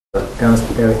Ernst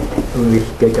Urlich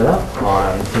Gekeler.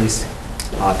 His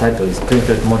title is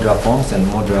Drinfeld modular forms and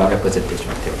modular representation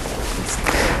theory.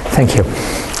 Thank you.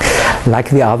 Like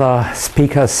the other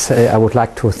speakers, I would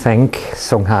like to thank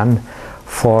Sung Han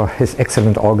for his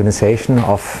excellent organization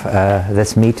of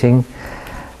this meeting,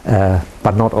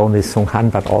 but not only Sung Han,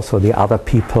 but also the other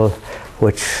people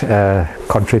which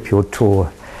contribute to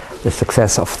the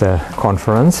success of the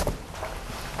conference.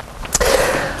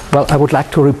 Well, I would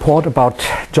like to report about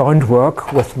joint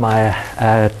work with my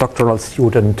doctoral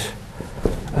student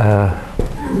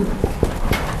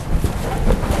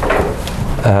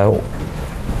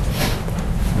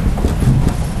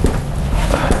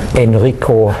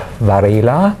Enrico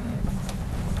Varela,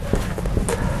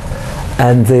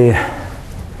 and the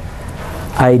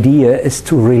idea is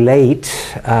to relate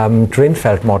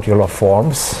Drinfeld modular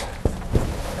forms,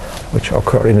 which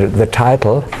occur in the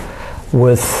title,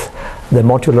 with the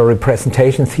modular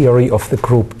representation theory of the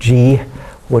group G,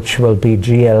 which will be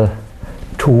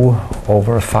GL2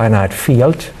 over a finite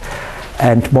field,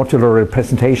 and modular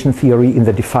representation theory in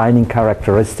the defining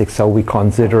characteristics. So we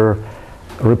consider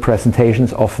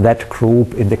representations of that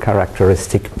group in the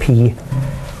characteristic P,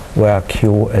 where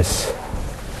Q is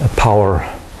a power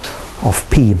of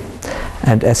P.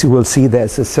 And as you will see,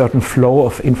 there's a certain flow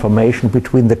of information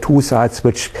between the two sides,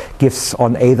 which gives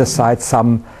on either side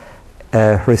some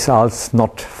results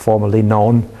not formally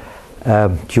known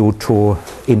due to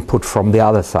input from the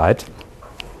other side.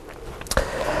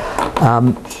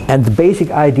 And the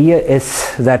basic idea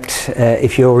is that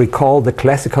if you recall the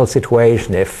classical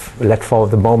situation, if let for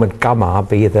the moment gamma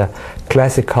be the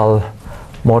classical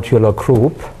modular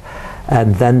group,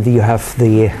 and then you have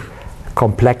the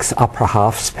complex upper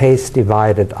half space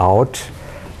divided out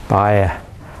by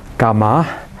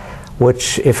gamma,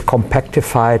 which if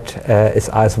compactified is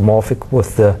isomorphic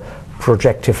with the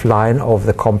projective line of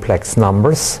the complex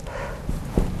numbers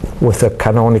with the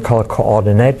canonical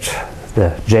coordinate,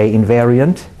 the J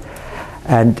invariant.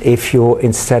 And if you,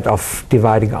 instead of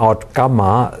dividing out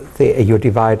gamma, you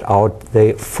divide out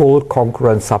the full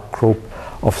congruent subgroup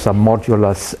of some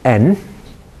modulus n,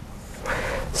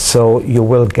 so you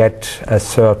will get a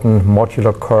certain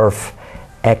modular curve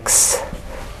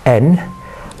xn,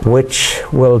 which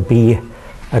will be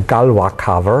a Galois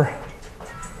cover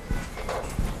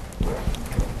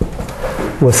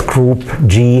with group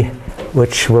G,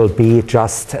 which will be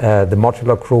just the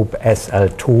modular group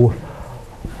SL2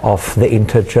 of the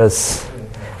integers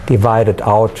divided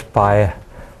out by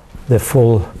the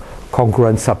full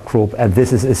congruent subgroup, and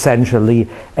this is essentially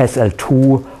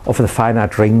SL2 of the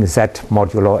finite ring Z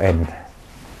modulo n.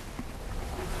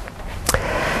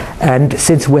 And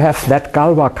since we have that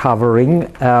Galois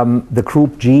covering, the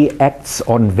group G acts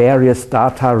on various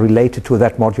data related to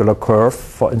that modular curve,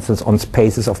 for instance on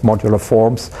spaces of modular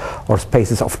forms or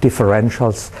spaces of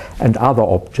differentials and other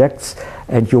objects.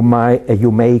 And you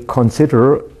may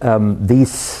consider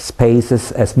these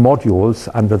spaces as modules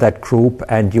under that group,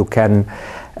 and you can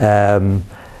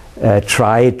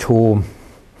try to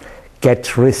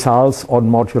get results on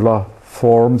modular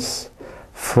forms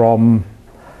from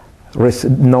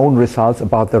known results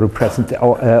about the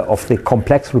of the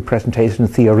complex representation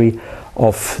theory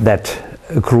of that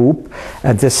group,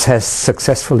 and this has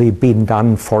successfully been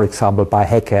done, for example, by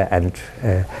Hecke and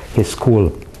his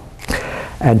school.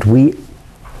 And we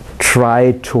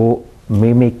try to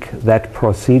mimic that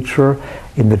procedure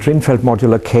in the Drinfeld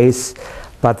modular case,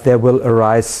 but there will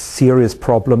arise serious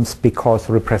problems because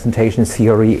representation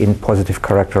theory in positive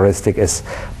characteristic is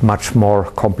much more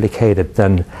complicated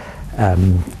than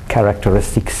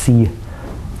characteristic zero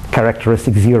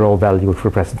valued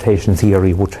representation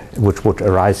theory which would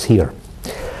arise here.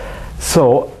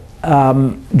 So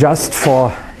just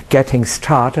for getting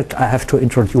started, I have to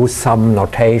introduce some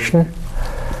notation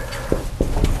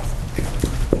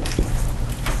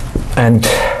and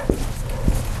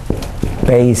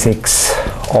basics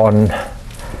on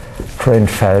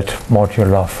Drinfeld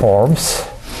modular forms.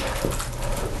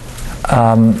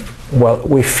 Well,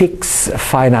 we fix a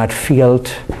finite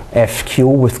field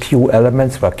Fq with Q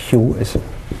elements, where Q is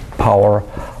power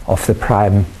of the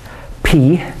prime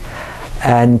P,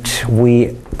 and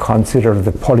we consider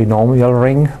the polynomial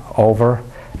ring over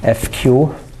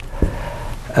Fq,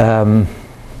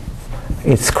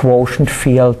 its quotient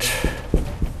field,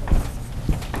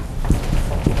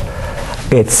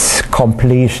 its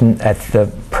completion at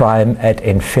the prime at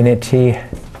infinity,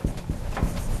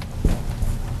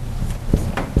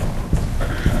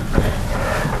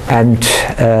 and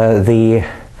the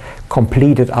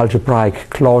completed algebraic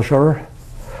closure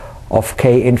of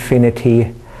K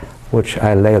infinity, which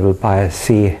I label by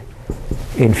C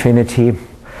infinity,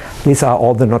 These are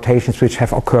all the notations which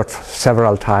have occurred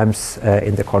several times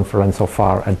in the conference so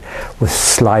far, and with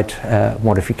slight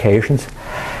modifications.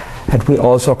 And we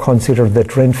also consider the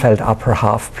Drinfeld upper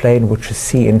half plane, which is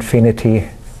C infinity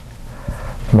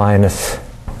minus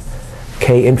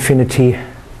K infinity,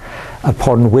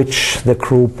 upon which the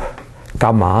group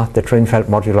gamma, the Drinfeld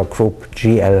modular group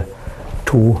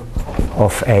GL2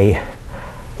 of A,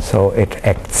 so it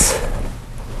acts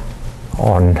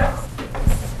on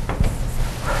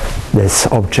this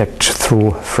object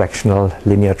through fractional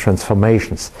linear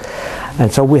transformations.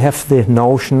 And so we have the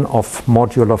notion of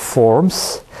modular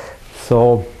forms.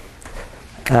 So,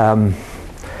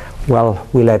 well,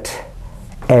 we let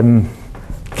mk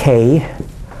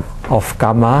of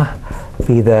gamma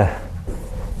be the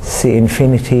C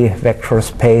infinity vector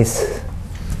space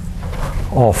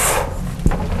of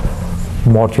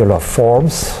modular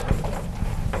forms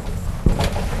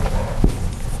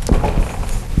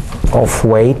of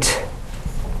weight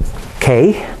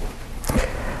k.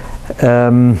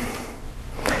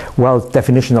 Well,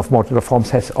 definition of modular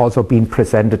forms has also been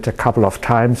presented a couple of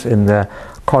times in the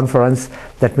conference.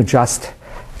 Let me just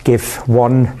give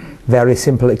one very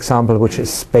simple example which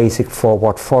is basic for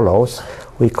what follows.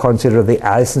 We consider the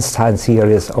Eisenstein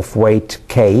series of weight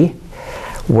k,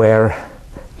 where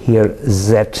here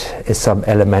z is some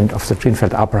element of the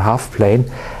Drinfeld upper half plane,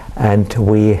 and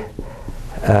we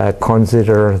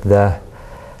consider the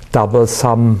double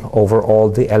sum over all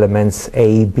the elements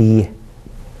a, b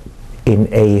in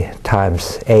A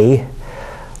times A,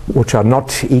 which are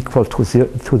not equal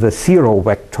to the zero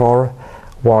vector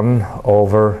 1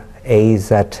 over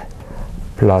AZ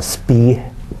plus B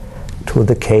to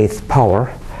the kth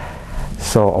power.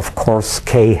 So of course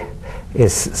K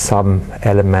is some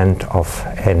element of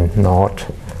N naught.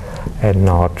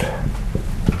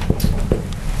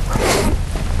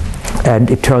 And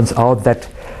it turns out that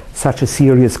such a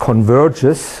series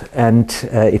converges, and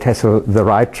it has the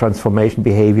right transformation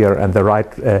behavior and the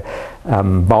right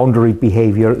boundary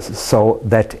behavior, so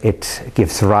that it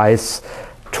gives rise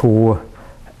to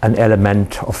an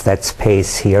element of that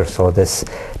space here. So this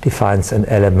defines an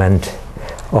element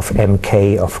of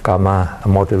mk of gamma, a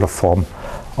modular form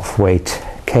of weight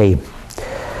k.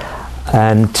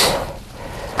 And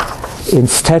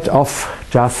instead of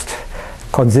just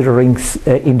considering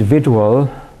individual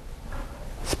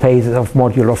spaces of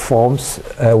modular forms,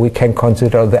 we can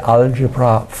consider the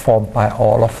algebra formed by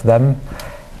all of them,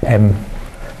 m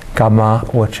gamma,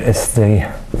 which is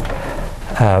the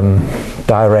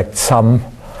direct sum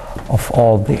of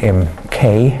all the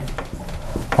mk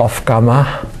of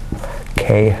gamma,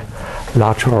 k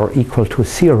larger or equal to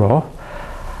 0.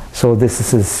 So this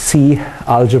is a C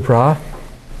algebra,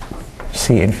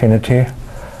 C infinity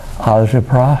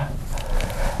algebra,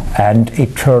 and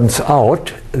it turns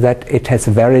out that it has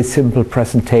a very simple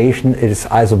presentation. It is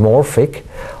isomorphic,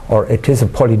 or it is a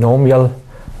polynomial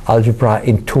algebra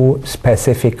in two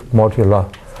specific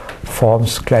modular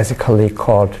forms, classically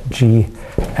called G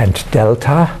and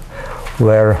delta,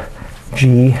 where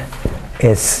G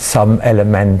is some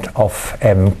element of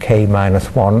mk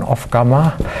minus 1 of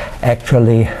gamma.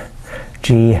 Actually,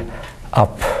 G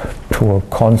up to a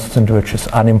constant which is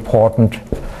unimportant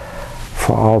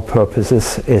for our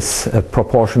purposes is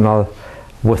proportional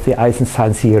with the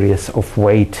Eisenstein series of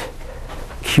weight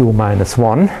q minus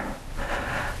 1.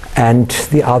 And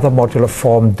the other modular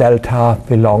form delta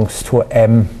belongs to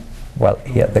m, well,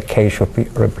 here the k should be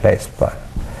replaced by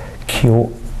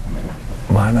q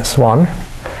minus 1.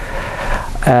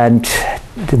 And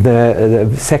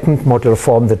the second modular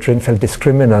form, the Drinfeld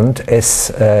discriminant, is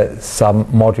some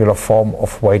modular form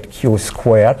of weight q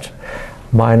squared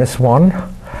minus 1.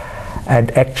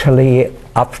 And actually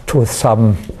up to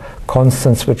some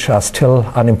constants which are still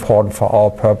unimportant for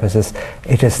our purposes,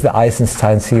 it is the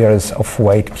Eisenstein series of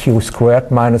weight q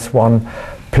squared minus 1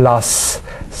 plus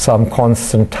some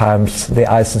constant times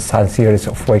the Eisenstein series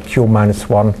of weight q minus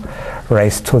 1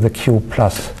 raised to the q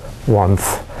plus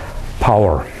 1th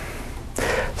power.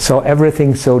 So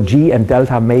everything, so G and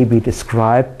delta may be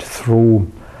described through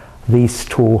these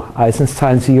two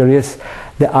Eisenstein series.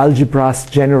 The algebras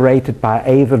generated by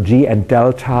either G and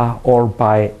delta or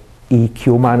by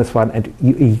EQ minus 1 and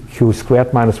EQ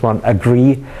squared minus 1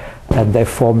 agree, and they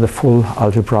form the full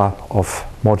algebra of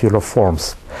modular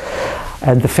forms.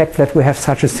 And the fact that we have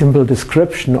such a simple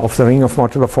description of the ring of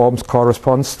modular forms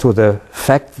corresponds to the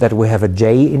fact that we have a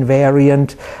J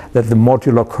invariant, that the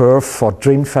modular curve for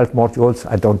Drinfeld modules,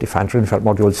 I don't define Drinfeld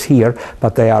modules here,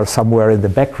 but they are somewhere in the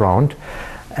background,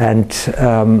 and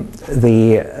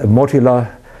the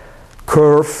modular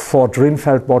curve for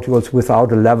Drinfeld modules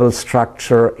without a level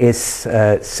structure is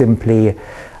simply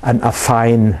an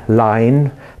affine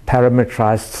line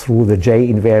parametrized through the J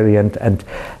invariant, and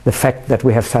the fact that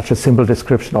we have such a simple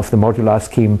description of the modular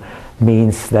scheme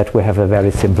means that we have a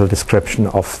very simple description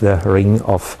of the ring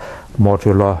of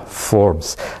modular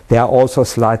forms. There are also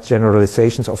slight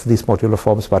generalizations of these modular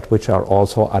forms, but which are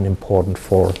also unimportant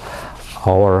for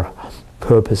our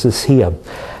purposes here.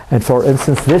 And for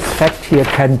instance, this fact here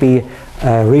can be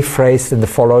rephrased in the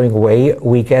following way.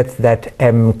 We get that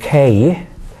mk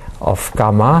of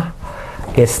gamma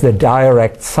is the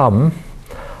direct sum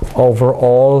over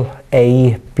all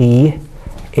a, b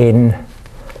in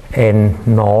n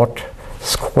naught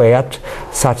squared,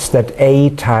 such that a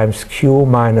times q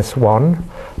minus 1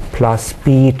 plus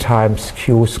b times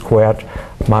q squared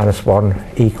minus 1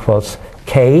 equals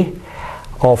k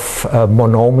of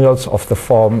monomials of the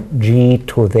form g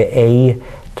to the a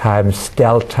times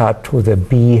delta to the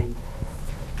b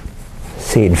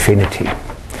c infinity.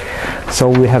 So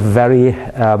we have very,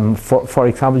 for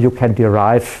example, you can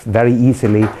very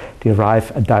easily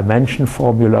derive a dimension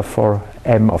formula for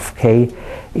m of k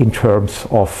in terms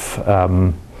of,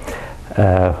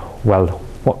 well,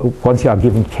 once you are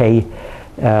given k,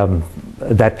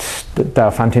 that the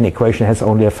Diophantine equation has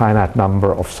only a finite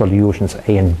number of solutions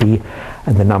a and b,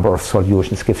 and the number of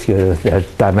solutions gives you the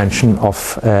dimension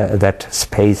of that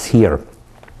space here.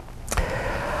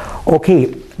 Okay,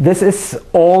 this is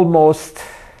almost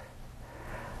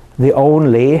the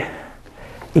only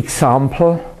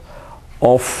example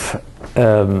of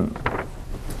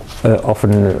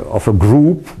a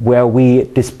group where we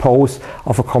dispose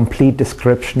of a complete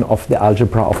description of the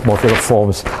algebra of modular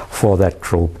forms for that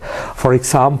group. For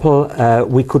example,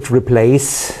 we could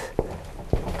replace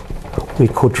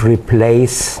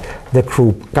the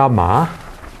group gamma,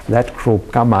 that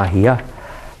group gamma here,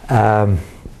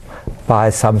 by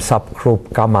some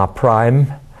subgroup gamma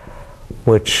prime,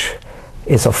 which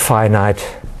is of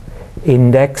finite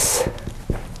index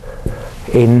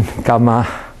in gamma.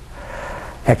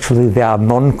 Actually, there are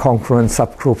non-congruent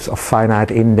subgroups of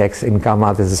finite index in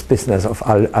gamma. This is business of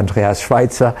Andreas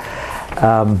Schweitzer.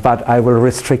 But I will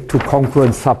restrict to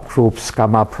congruent subgroups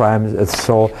gamma prime.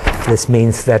 So this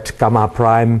means that gamma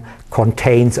prime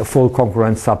contains a full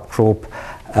congruent subgroup,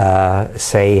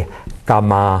 say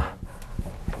gamma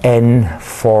n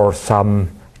for some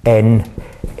n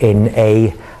in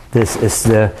A. This is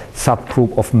the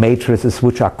subgroup of matrices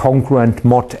which are congruent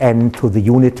mod n to the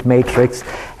unit matrix,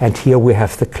 and here we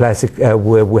have the classic,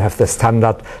 we have the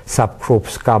standard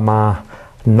subgroups gamma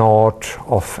naught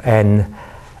of n,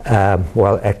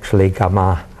 well actually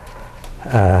gamma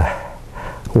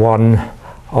 1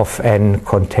 of n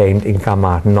contained in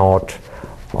gamma naught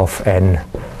of n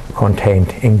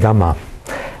contained in gamma,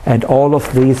 and all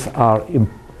of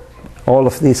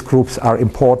these groups are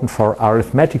important for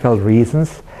arithmetical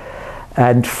reasons.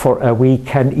 And we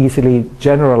can easily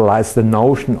generalize the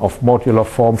notion of modular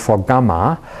form for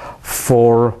gamma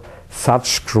for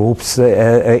such groups.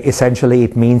 Essentially,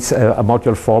 it means a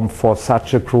modular form for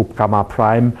such a group gamma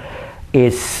prime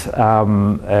is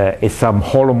some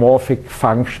holomorphic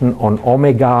function on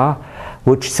omega,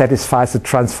 which satisfies the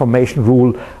transformation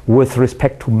rule with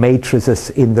respect to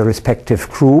matrices in the respective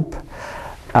group.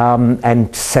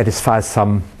 And satisfies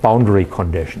some boundary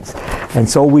conditions. And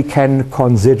so we can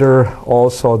consider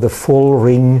also the full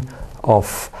ring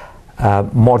of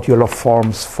modular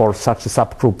forms for such a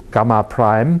subgroup gamma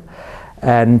prime.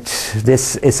 And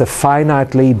this is a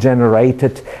finitely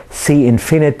generated C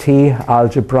infinity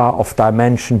algebra of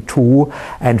dimension 2,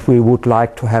 and we would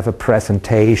like to have a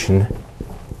presentation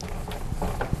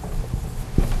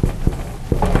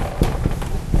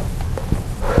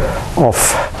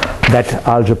of that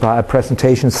algebra, a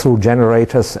presentation through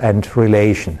generators and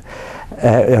relations.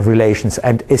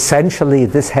 And essentially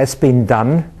this has been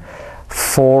done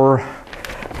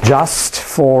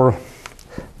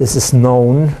this is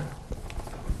known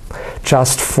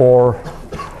just for,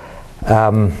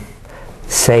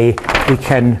 say, we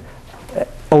can,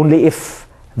 only if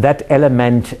that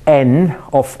element n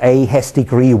of A has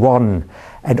degree 1,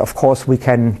 and of course we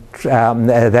can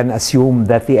then assume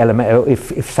that the element,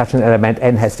 if such an element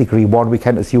n has degree 1, we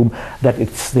can assume that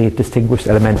it's the distinguished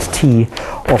element T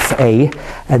of A,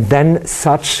 and then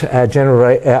such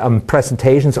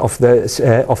presentations of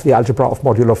the algebra of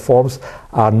modular forms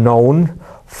are known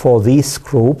for these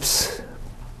groups.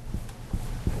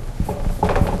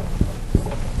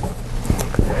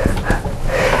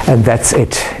 And that's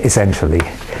it, essentially.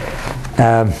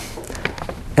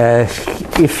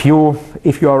 If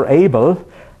you are able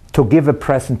to give a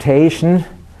presentation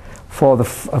for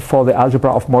the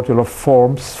algebra of modular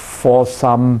forms for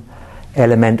some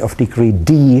element of degree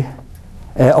d,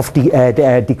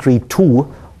 degree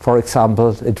 2 for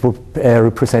example, it would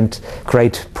represent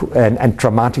great and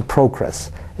dramatic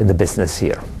progress in the business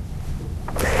here.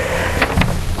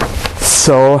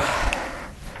 So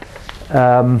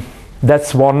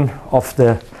that's one of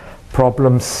the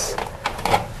problems,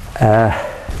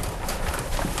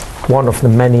 one of the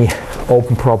many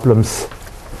open problems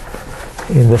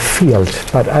in the field.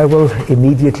 But I will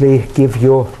immediately give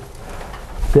you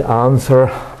the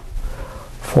answer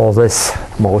for this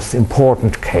most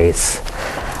important case.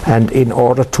 And in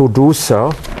order to do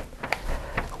so,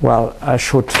 well, I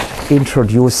should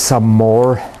introduce some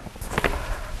more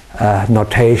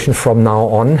notation from now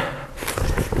on.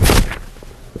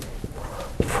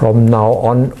 From now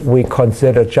on, we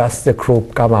consider just the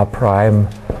group gamma prime,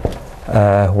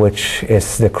 which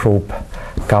is the group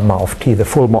gamma of T, the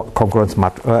full congruence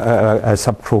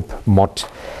subgroup mod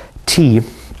T.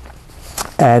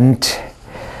 And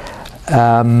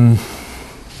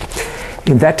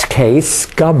in that case,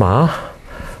 gamma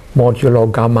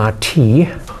modulo gamma T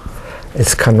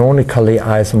is canonically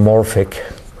isomorphic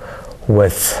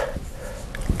with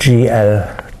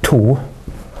GL2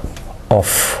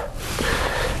 of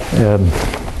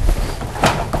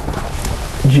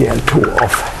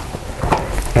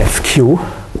FQ,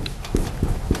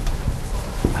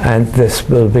 and this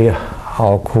will be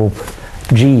our group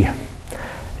G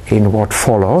in what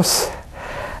follows.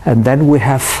 And then we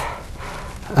have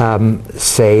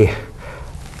say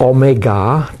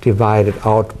omega divided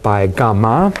out by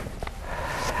gamma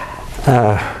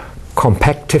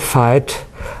compactified.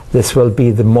 This will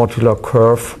be the modular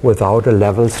curve without a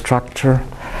level structure,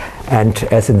 and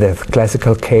as in the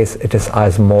classical case, it is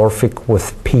isomorphic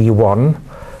with P1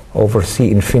 over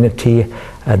C infinity,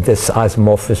 and this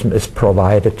isomorphism is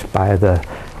provided by the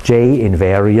J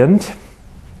invariant.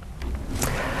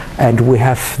 And we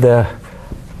have the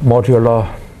modular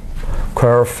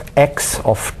curve X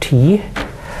of T,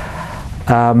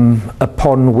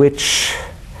 upon which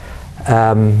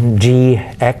G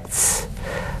acts.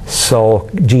 So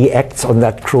G acts on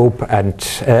that group and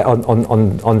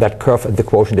on that curve, and the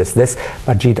quotient is this,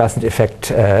 but G doesn't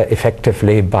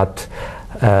effectively, but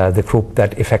the group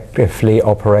that effectively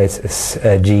operates is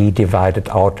G divided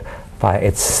out by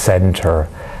its center,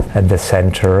 and the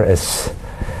center is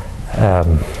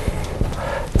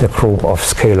the group of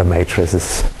scalar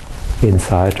matrices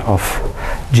inside of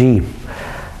G.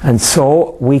 And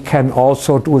so we can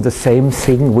also do the same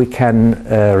thing. We can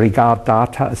regard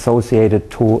data associated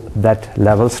to that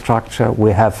level structure.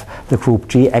 We have the group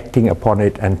G acting upon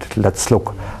it, and let's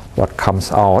look what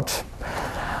comes out.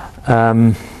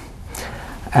 And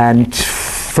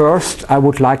first, I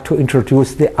would like to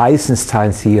introduce the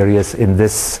Eisenstein series in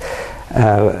this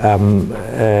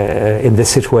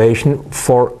situation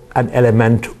for an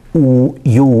element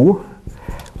U,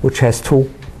 which has two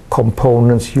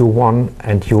components U1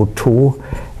 and U2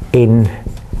 in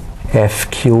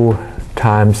FQ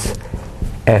times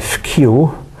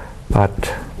FQ,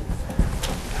 but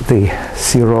the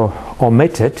zero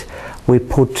omitted. We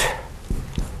put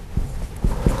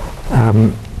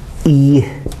EU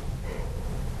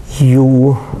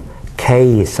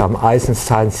K, some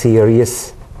Eisenstein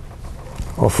series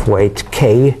of weight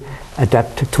K,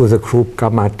 adapted to the group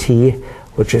gamma T,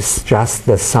 which is just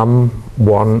the sum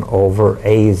 1 over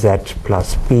AZ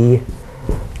plus B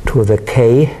to the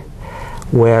K,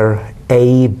 where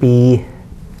AB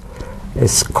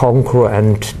is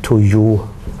congruent to U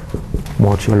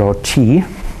modulo T.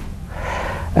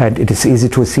 And it is easy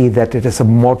to see that it is a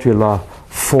modular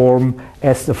form,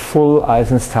 as the full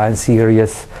Eisenstein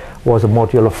series was a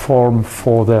modular form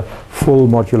for the full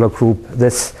modular group.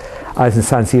 This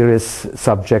Eisenstein series,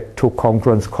 subject to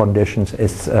congruence conditions,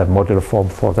 is a modular form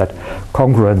for that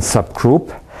congruence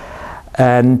subgroup.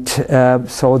 And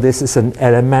so this is an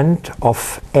element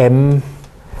of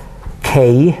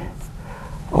MK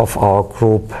of our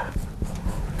group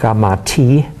gamma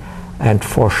T, and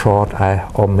for short I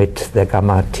omit the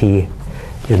gamma T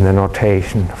in the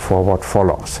notation for what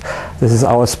follows. This is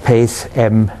our space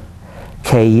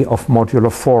MK of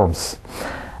modular forms.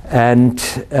 And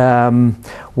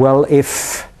well,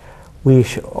 if we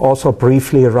also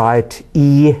briefly write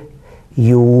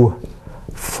EU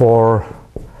for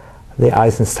the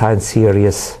Eisenstein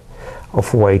series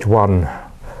of weight 1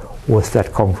 with that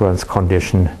congruence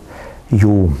condition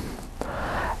U.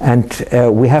 And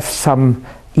we have some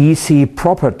easy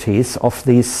properties of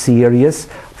these series.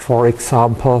 For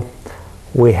example,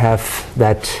 we have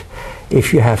that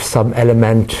if you have some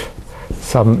element,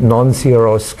 some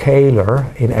non-zero scalar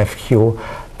in FQ,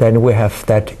 then we have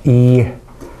that EK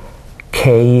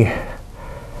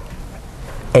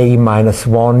A minus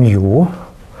 1U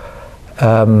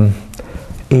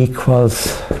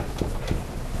equals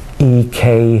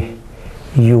EKU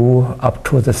up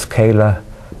to the scalar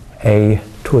A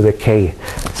to the K.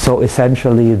 So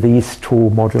essentially these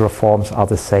two modular forms are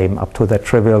the same up to the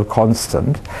trivial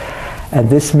constant. And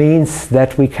this means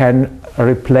that we can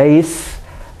replace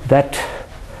that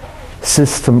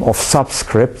system of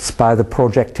subscripts by the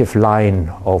projective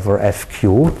line over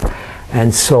FQ.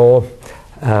 And so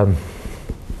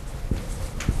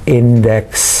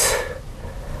index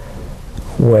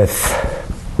with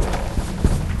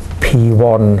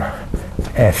P1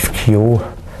 FQ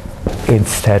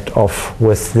instead of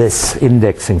with this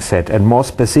indexing set. And more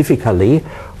specifically,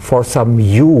 for some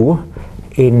U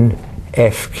in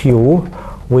FQ,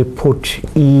 we put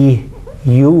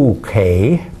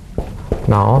EUK.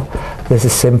 Now, this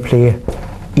is simply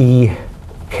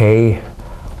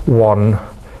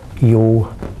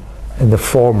EK1U in the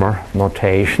former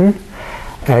notation.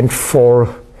 And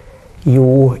for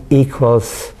U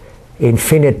equals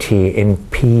infinity in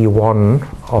P1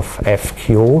 of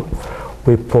FQ,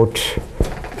 we put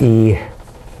E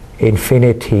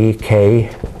infinity K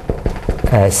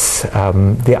as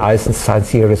the Eisenstein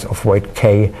series of weight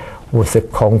K with the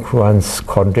congruence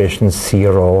condition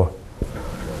 0,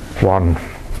 1.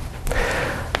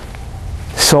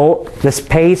 So the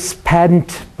space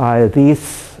spanned by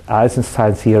these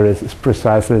Eisenstein series is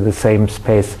precisely the same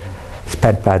space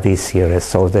spanned by these series.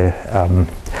 So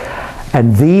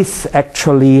and these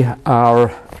actually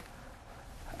are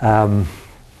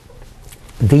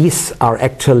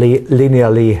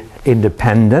linearly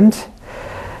independent.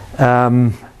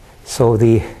 So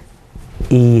the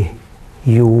EUK,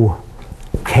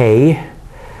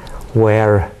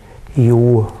 where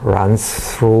U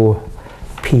runs through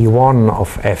P1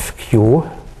 of FQ,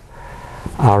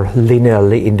 are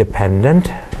linearly independent.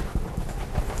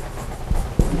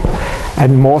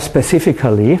 And more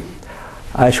specifically,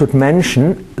 I should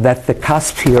mention that the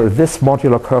cusp here, this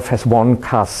modular curve has one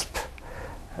cusp,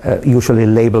 usually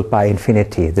labeled by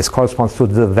infinity. This corresponds to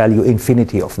the value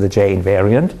infinity of the J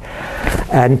invariant.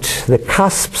 And the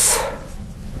cusps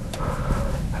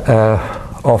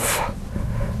of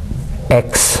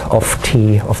x of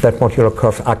t of that modular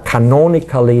curve are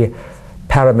canonically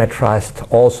parametrized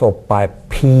also by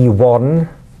P1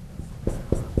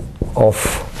 of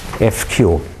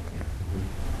FQ.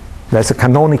 There's a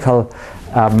canonical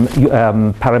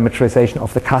parameterization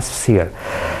of the cusps here.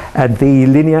 And the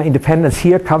linear independence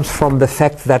here comes from the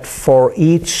fact that for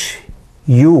each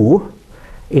U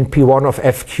in P1 of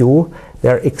FQ,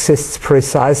 there exists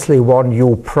precisely one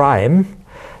U prime,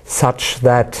 such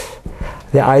that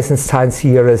the Eisenstein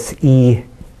series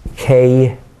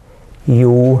EKU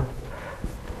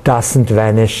doesn't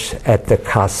vanish at the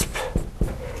cusp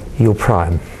U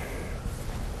prime.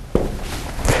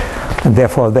 And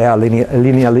therefore they are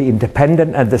linearly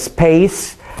independent, and the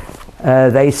space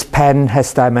they span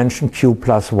has dimension Q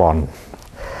plus 1.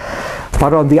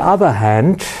 But on the other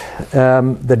hand,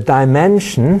 the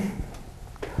dimension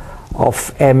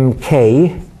of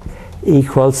MK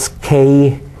equals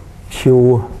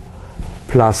KQ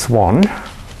plus 1.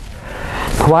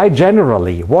 Quite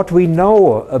generally, what we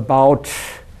know about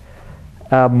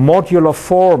modular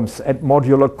forms and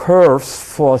modular curves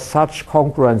for such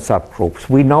congruent subgroups.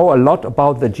 We know a lot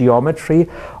about the geometry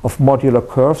of modular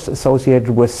curves associated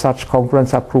with such congruent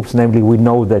subgroups, namely we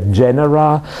know the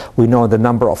genera, we know the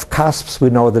number of cusps, we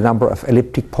know the number of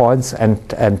elliptic points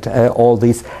and all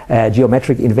these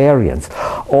geometric invariants.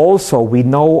 Also, we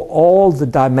know all the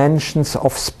dimensions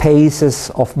of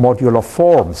spaces of modular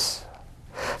forms.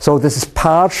 So this is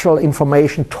partial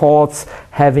information towards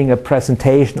having a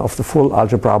presentation of the full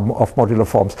algebra of modular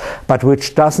forms, but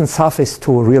which doesn't suffice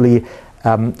to really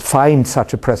find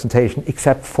such a presentation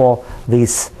except for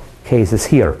these cases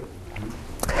here.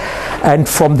 And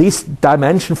from these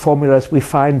dimension formulas we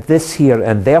find this here,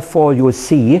 and therefore you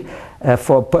see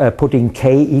for putting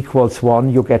k equals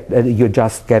 1 you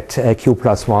just get q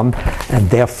plus 1, and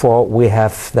therefore we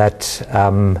have that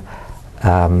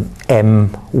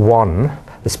M1.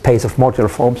 The space of modular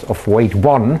forms of weight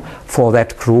 1 for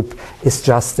that group is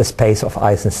just the space of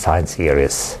Eisenstein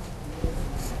series.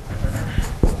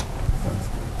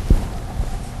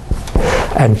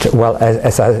 And well,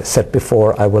 as I said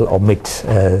before, I will omit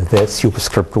the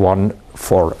superscript 1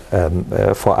 for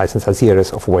Eisenstein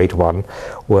series of weight 1,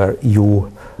 where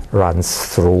U runs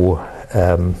through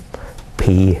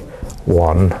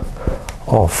P1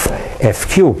 of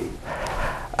FQ.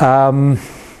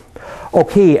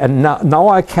 Okay, and now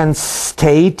I can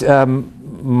state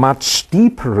much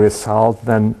deeper result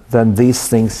than these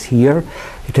things here.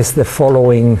 It is the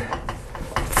following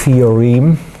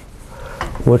theorem,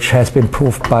 which has been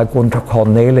proved by Gunther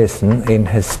Cornelissen in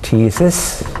his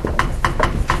thesis.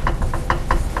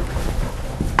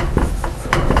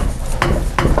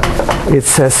 it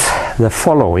says the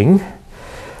following.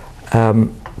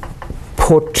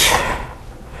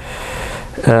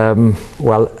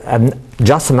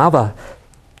 Just another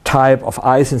type of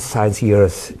Eisenstein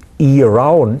series, E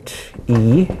around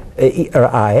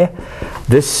I.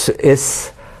 This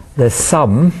is the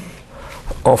sum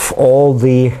of all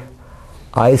the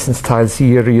Eisenstein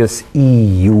series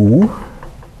EU,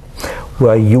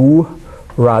 where U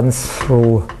runs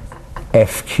through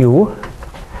FQ,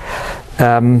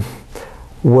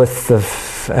 with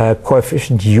the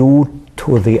coefficient U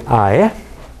to the I,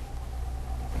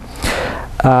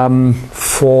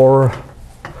 for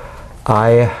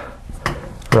I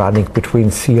running between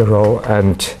 0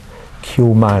 and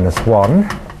Q minus 1,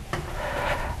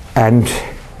 and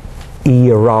E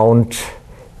around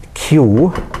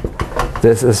Q.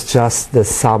 This is just the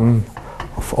sum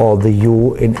of all the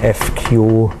U in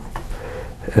FQ,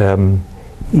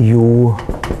 U,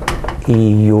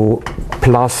 EU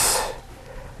plus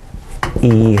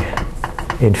E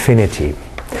infinity.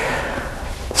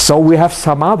 So we have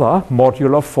some other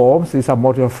modular forms. These are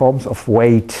modular forms of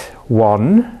weight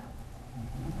 1,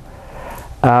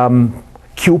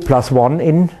 Q plus 1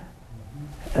 in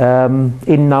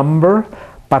number,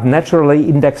 but naturally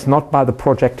indexed not by the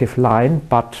projective line,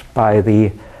 but by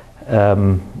the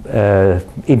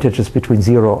integers between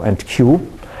 0 and Q.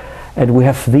 And we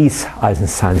have these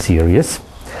Eisenstein series.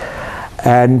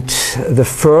 And the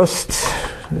first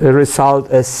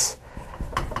result is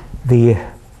the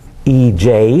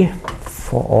EJ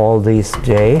for all these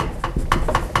J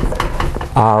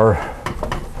are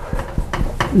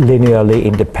linearly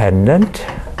independent.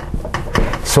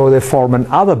 So they form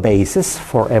another basis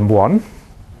for M1.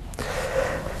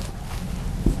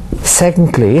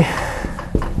 Secondly,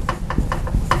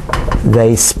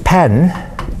 they span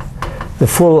the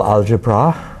full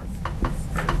algebra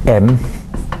M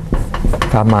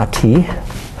gamma T.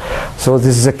 So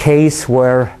this is a case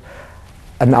where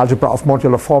an algebra of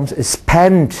modular forms is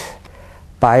spanned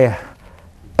by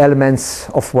elements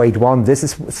of weight 1. This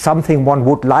is something one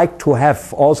would like to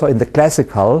have also in the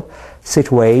classical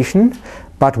situation,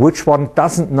 but which one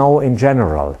doesn't know in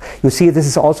general. You see, this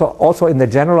is also in the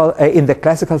general, in the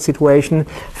classical situation,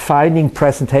 finding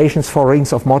presentations for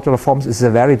rings of modular forms is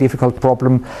a very difficult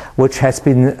problem, which has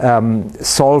been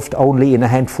solved only in a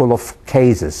handful of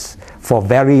cases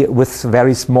with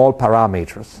very small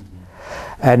parameters.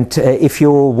 And if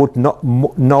you would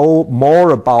know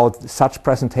more about such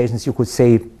presentations, you could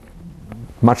say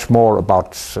much more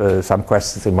about some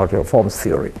questions in modular forms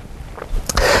theory.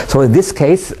 So in this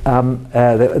case,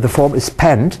 the form is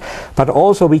spanned, but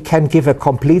also we can give a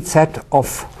complete set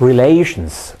of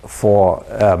relations for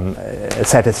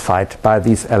satisfied by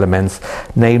these elements,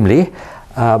 namely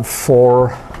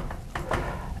for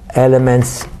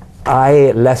elements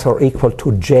I less or equal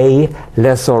to j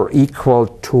less or equal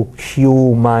to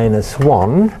q minus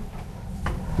 1,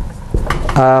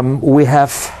 we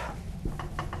have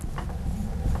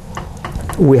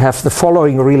the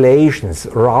following relations: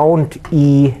 round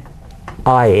E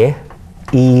I,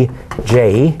 E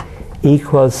j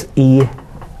equals E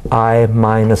I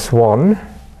minus 1,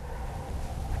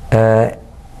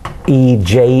 E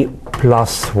j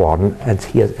plus 1, and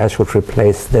here I should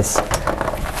replace this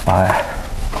by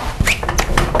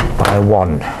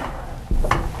 1.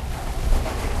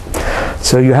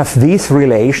 So you have these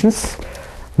relations,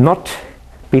 not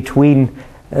between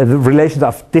the relations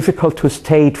are difficult to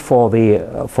state for the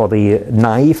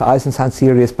naive Eisenstein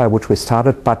series by which we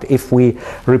started, but if we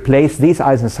replace these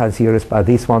Eisenstein series by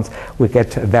these ones, we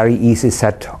get a very easy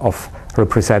set of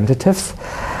representatives.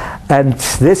 And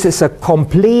this is a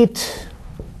complete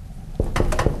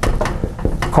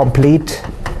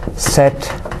set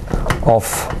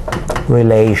of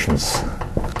relations.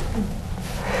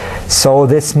 So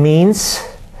this means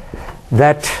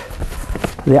that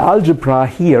the algebra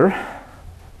here,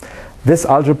 this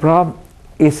algebra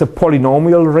is a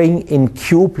polynomial ring in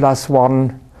q plus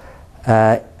 1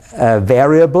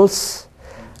 variables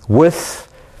with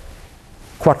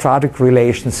quadratic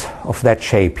relations of that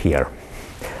shape here.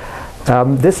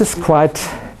 This is quite...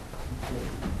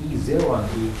 E0 and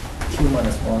EQ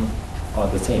minus 1 are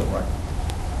the same, right?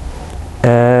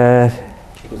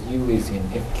 Because U is in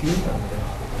FQ and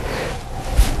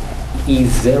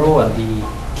E0 and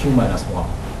EQ minus 1.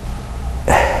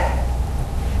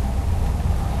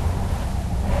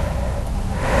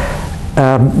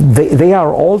 They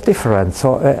are all different,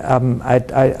 so I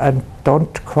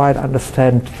don't quite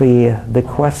understand the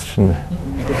question.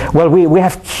 Well, we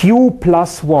have q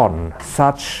plus 1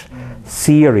 such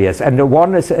series, and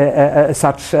one is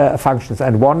such functions,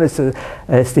 and one is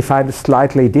defined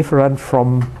slightly different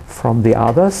from the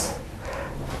others.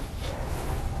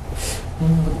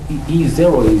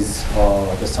 E0 is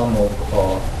the sum of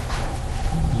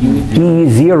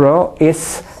E0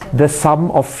 is the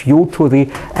sum of u to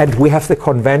the, and we have the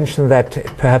convention that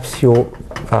perhaps you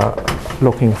are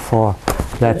looking for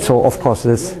that. So of course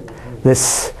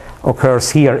this occurs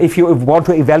here. If you want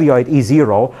to evaluate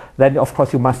E0, then of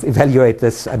course you must evaluate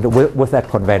this and with that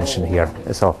convention here.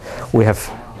 So we have,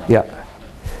 yeah.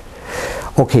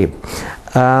 Okay.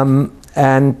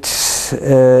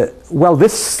 Well,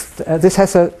 this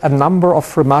has a number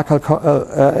of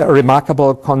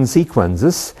remarkable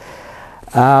consequences.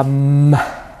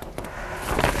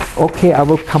 Okay, I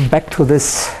will come back to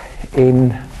this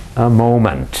in a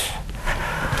moment.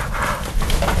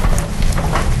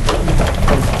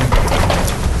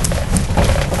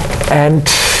 And,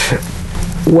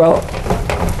 well,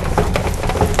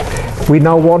 we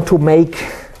now want to make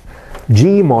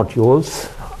G modules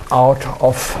out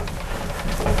of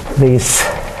these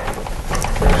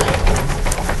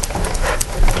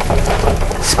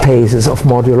spaces of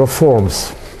modular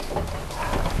forms.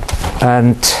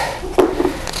 And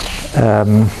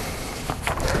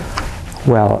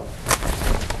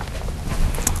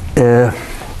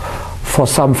for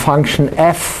some function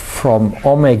f from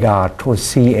omega to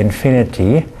c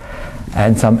infinity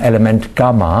and some element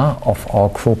gamma of our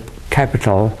group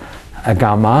capital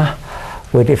gamma,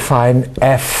 we define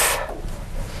f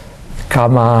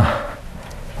gamma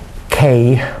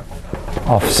k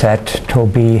of z to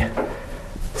be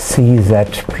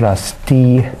cz plus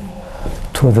d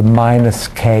to the minus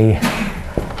k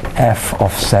f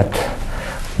of z,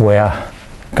 where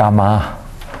gamma,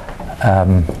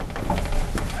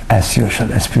 as usual,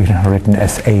 has been written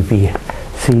as a, b,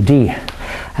 c, d.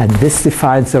 And this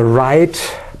defines the right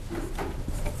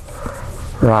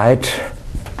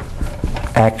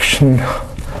action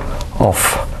of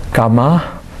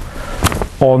gamma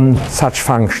on such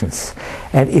functions.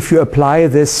 And if you apply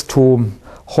this to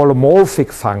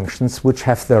holomorphic functions which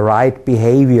have the right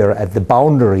behavior at the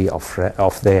boundary of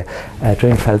the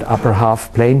Drinfeld upper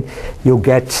half plane, you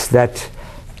get that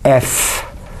f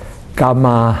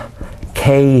gamma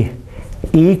k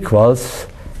equals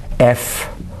f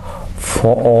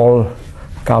for all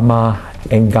gamma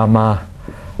in gamma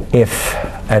if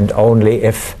and only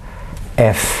if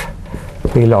f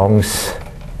belongs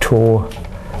to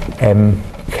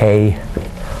mk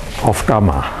of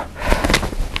gamma,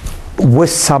 with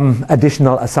some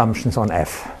additional assumptions on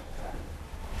f.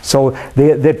 So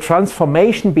the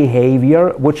transformation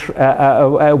behavior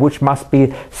which must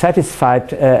be satisfied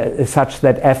such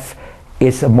that f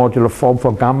is a modular form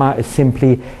for gamma is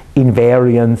simply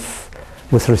invariance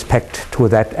with respect to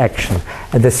that action.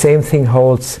 And the same thing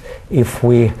holds if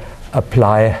we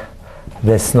apply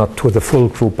this not to the full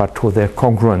group but to the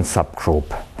congruent subgroup.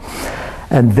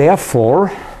 And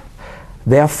therefore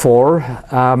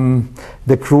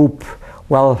the group,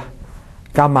 well,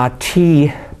 gamma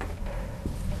t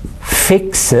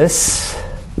fixes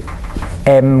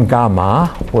m gamma,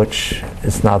 which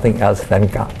is nothing else than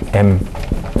m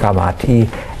gamma t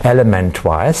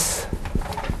element-wise.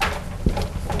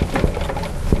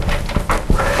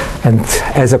 And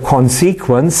as a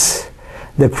consequence,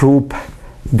 the group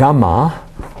gamma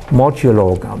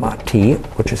modulo gamma t,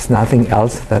 which is nothing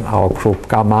else than our group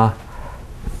gamma,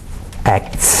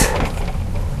 acts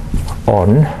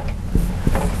on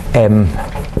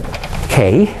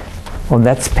mk, on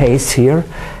that space here,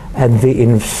 and the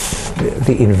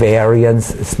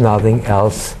invariance is nothing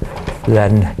else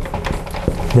than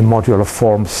the modular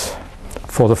forms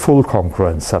for the full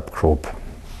congruent subgroup.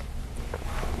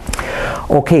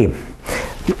 Okay,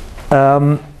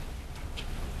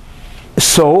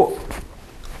 so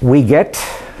we get,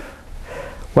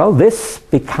 well, this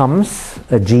becomes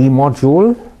a G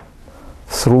module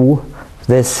through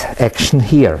this action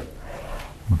here.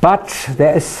 But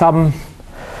there is some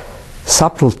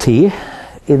subtlety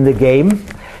in the game.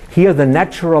 Here the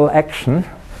natural action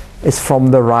is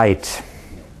from the right.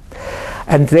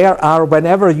 And there are,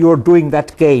 whenever you're doing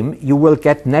that game, you will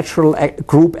get natural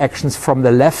group actions from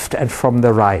the left and from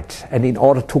the right. And in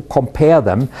order to compare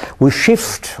them, we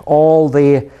shift all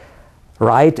the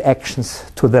right actions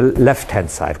to the left-hand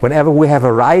side. Whenever we have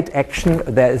a right action,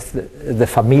 there is the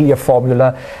familiar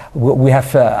formula. We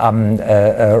have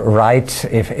a right,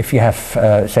 if you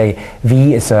have, say,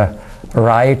 V is a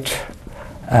right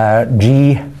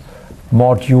G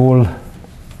module,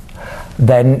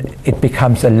 then it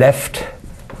becomes a left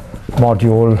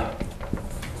module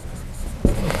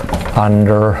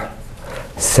under,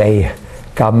 say,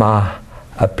 gamma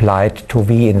applied to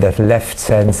V in the left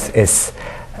sense is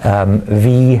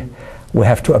V. We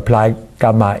have to apply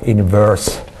gamma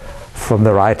inverse from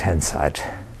the right hand side.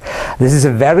 This is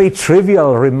a very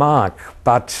trivial remark,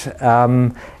 but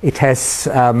it has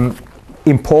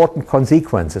important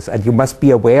consequences, and you must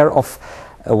be aware of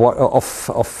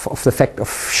the fact of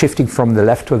shifting from the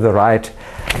left to the right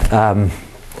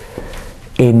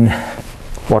in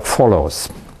what follows.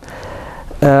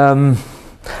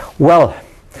 Well,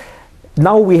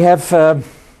 now we have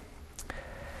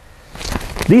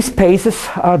these spaces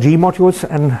are G modules,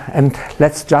 and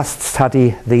let's just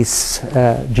study these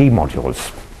G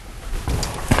modules.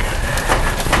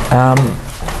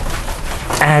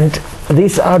 And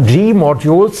these are G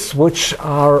modules which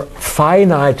are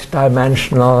finite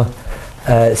dimensional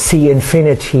C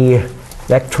infinity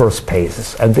vector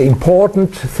spaces. And the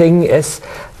important thing is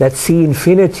that C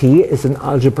infinity is an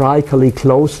algebraically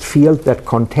closed field that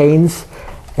contains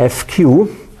FQ,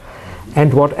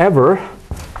 and whatever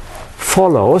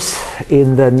follows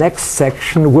in the next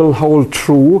section will hold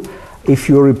true if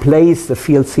you replace the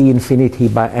field C infinity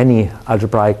by any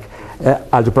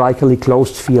algebraically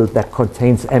closed field that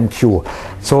contains MQ.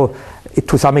 So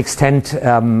to some extent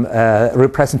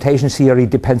representation theory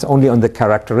depends only on the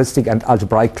characteristic and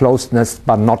algebraic closedness,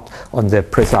 but not on the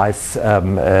precise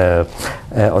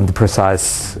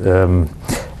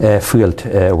field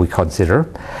we consider.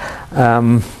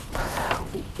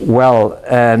 Well,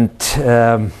 and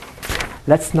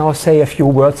let's now say a few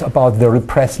words about the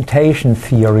representation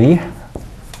theory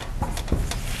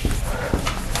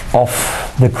of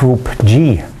the group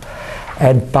G.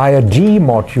 And by a G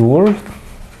module,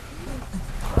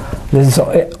 this is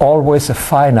always a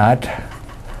finite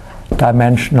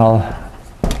dimensional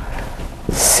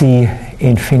C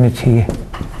infinity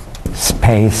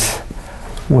space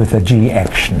with a G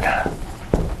action.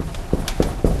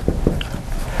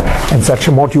 And such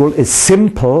a module is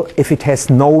simple if it has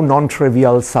no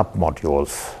non-trivial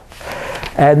submodules.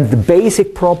 And the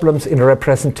basic problems in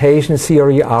representation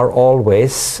theory are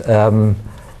always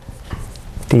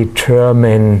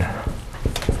determine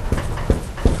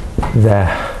the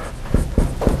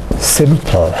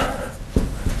simple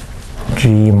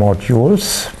G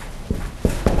modules.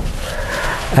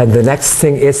 And the next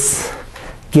thing is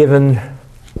given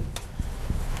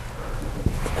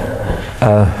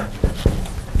a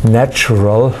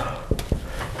natural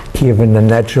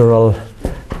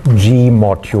G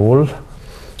module,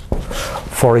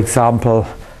 for example,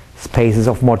 spaces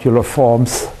of modular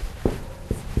forms,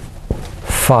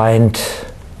 find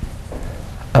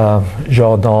a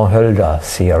Jordan-Hölder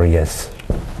series.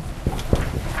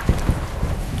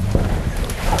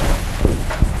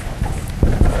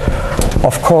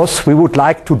 Of course, we would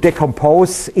like to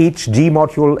decompose each G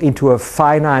module into a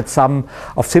finite sum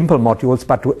of simple modules,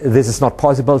 but this is not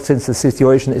possible since the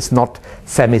situation is not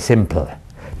semi-simple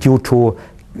due to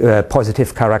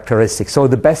positive characteristics. So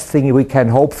the best thing we can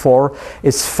hope for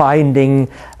is finding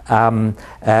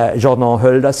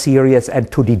Jordan-Hölder series and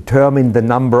to determine the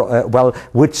number,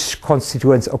 which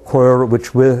constituents occur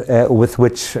with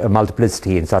which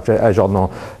multiplicity in such a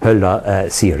Jordan-Hölder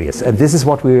series. And this is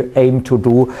what we aim to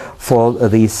do for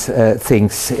these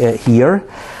things here.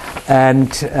 And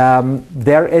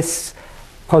there is,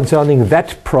 concerning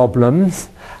that problem,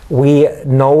 we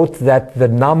note that the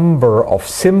number of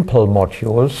simple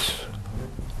modules,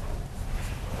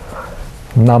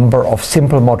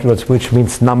 which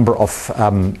means number of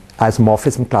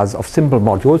isomorphism classes of simple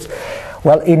modules.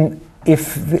 Well,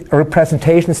 if the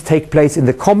representations take place in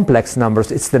the complex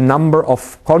numbers, it's the number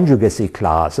of conjugacy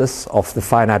classes of the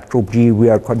finite group G we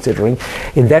are considering.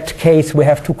 In that case, we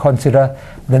have to consider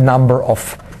the number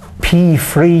of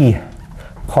P-free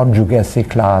conjugacy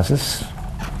classes.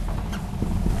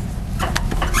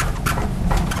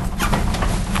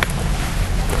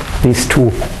 These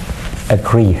two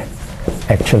agree.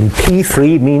 Actually,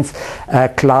 P3 means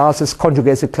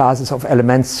conjugacy classes of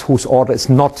elements whose order is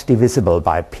not divisible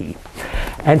by P.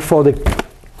 And for the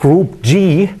group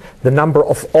G, the number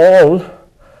of all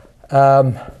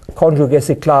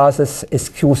conjugacy classes is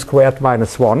Q squared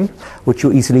minus 1, which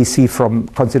you easily see from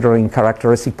considering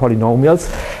characteristic polynomials.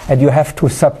 And you have to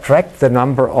subtract the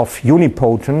number of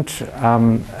unipotent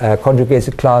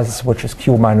conjugacy classes, which is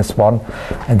Q minus 1,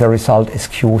 and the result is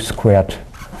Q squared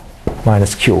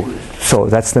minus Q. So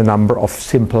that's the number of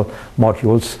simple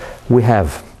modules we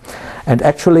have. And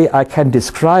actually I can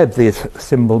describe these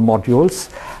simple modules.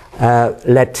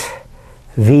 Let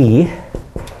V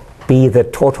be the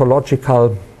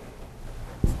tautological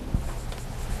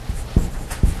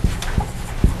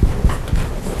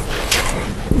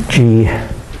G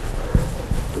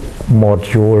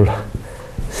module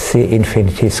C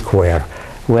infinity square,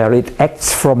 where it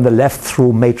acts from the left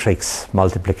through matrix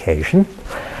multiplication.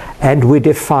 And we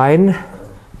define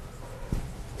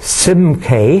sim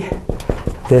k.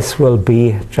 This will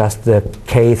be just the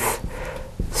kth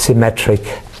symmetric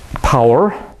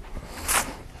power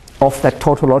of that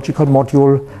tautological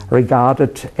module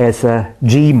regarded as a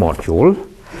G module,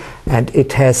 and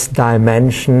it has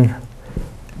dimension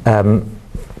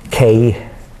k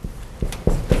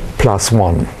plus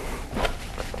 1.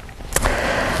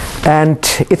 And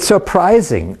it's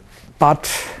surprising, but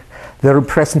the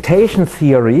representation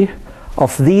theory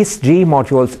of these G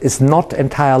modules is not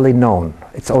entirely known.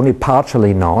 It's only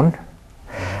partially known.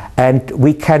 And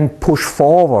we can push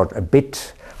forward a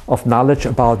bit of knowledge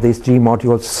about these G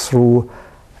modules through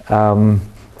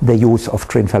the use of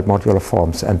Drinfeld modular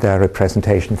forms and their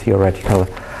representation theoretical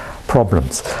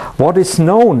problems. What is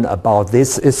known about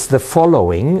this is the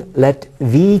following. Let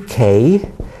Vk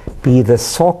be the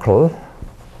socle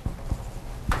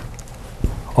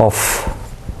of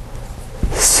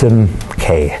sim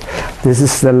k. This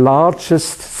is the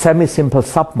largest semi-simple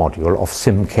submodule of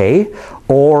sim k,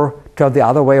 or turn the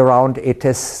other way around, it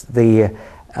is the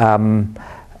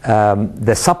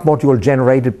submodule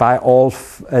generated by all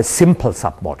simple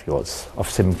submodules of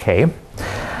sim k.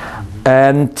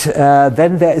 And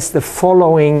then there is the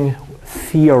following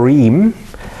theorem.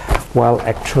 Well,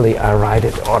 actually I write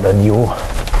it on a new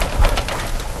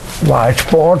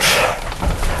whiteboard.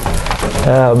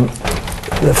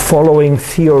 The following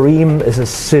theorem is a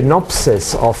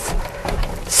synopsis of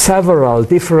several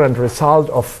different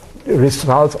results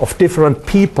of different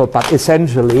people, but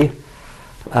essentially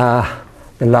the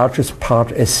largest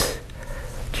part is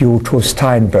due to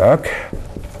Steinberg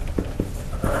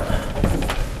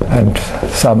and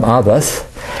some others.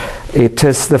 It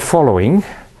is the following.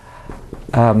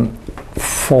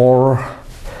 For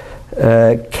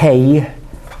k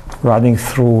running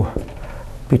through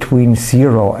between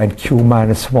 0 and q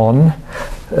minus 1,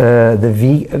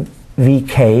 the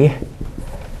Vk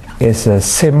is a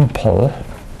simple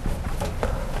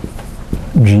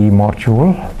G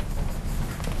module.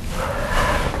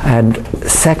 And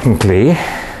secondly,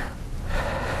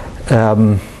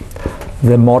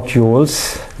 the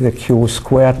modules, the q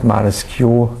squared minus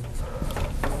q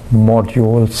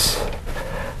modules,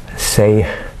 say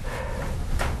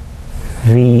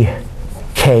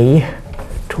Vk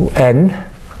to n,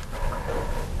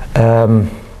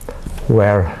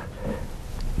 where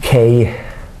k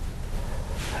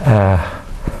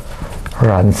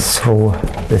runs through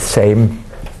the same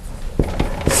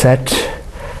set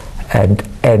and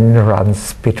n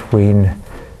runs between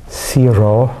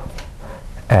 0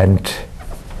 and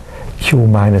q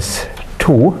minus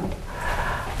 2.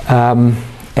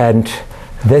 And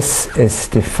this is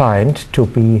defined to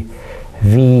be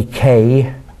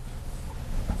Vk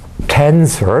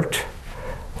tensored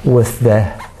with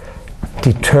the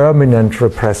determinant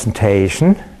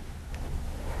representation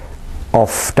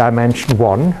of dimension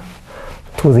 1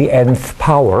 to the nth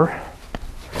power.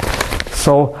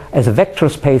 So as a vector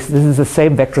space, this is the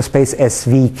same vector space as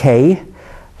Vk,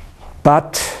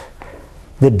 but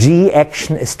the G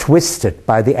action is twisted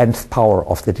by the nth power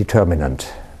of the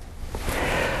determinant.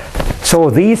 So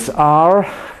these are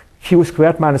q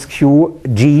squared minus q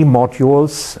G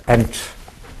modules and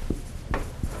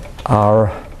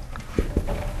are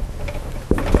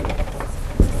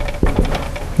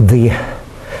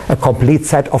a complete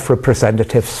set of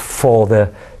representatives for the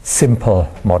simple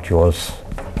modules.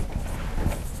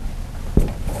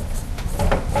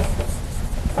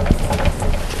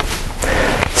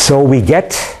 So we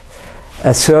get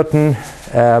a certain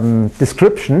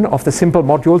description of the simple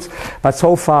modules, but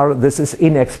so far this is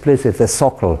inexplicit, the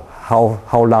socle.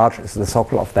 How large is the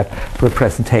socle of that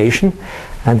representation?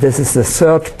 And this is the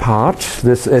third part.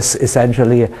 This is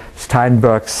essentially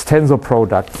Steinberg's tensor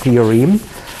product theorem,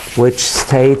 which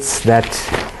states that,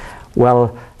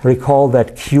 well, recall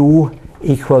that Q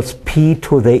equals P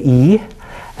to the E,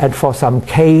 and for some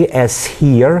K as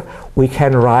here, we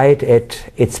can write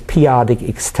its p-adic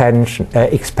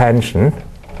expansion,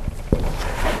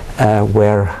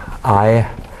 where I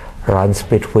runs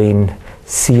between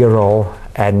 0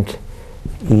 and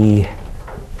E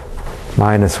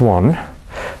minus 1.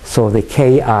 So the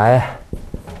Ki are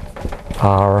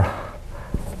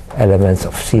elements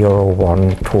of 0,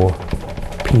 1 to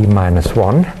P minus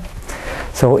 1.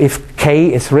 So if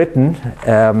K is written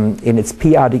in its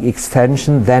p-adic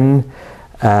extension, then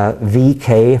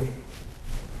Vk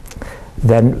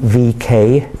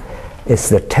is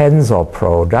the tensor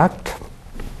product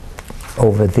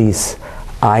over this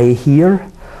I here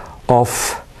of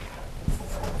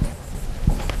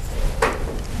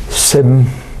sim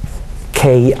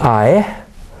Ki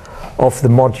of the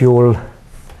module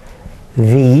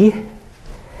V,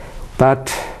 but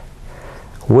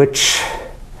which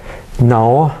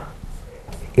now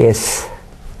is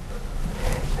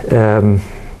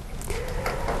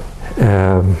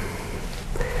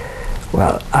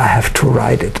well, I have to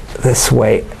write it this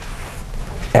way,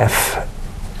 f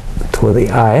to the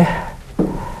I,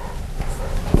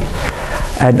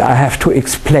 and I have to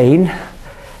explain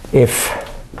if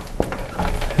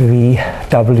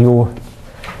VW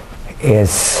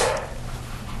is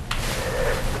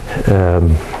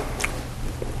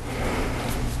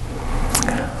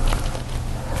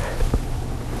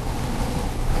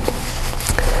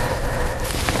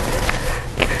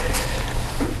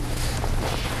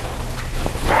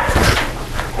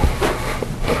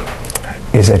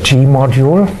a G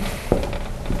module,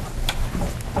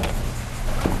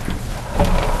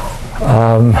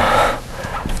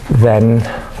 then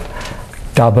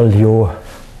W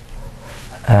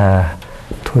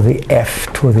to the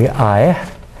F to the I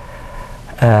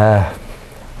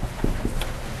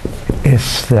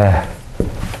is the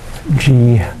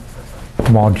G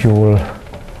module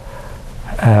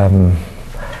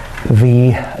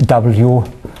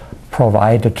VW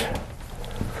provided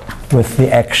with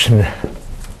the action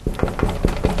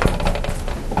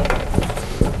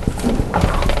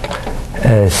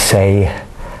say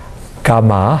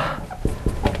gamma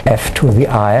f to the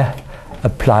I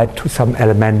applied to some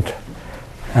element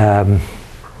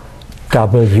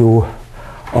W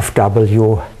of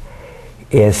W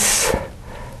is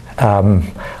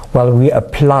well, we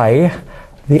apply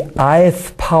the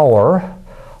ith power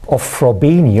of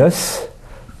Frobenius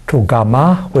to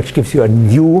gamma, which gives you a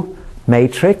new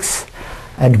matrix,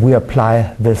 and we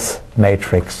apply this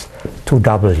matrix to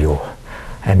W,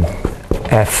 and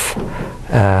F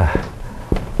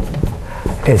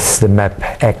is the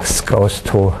map X goes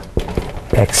to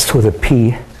X to the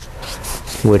P,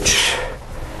 which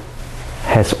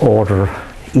has order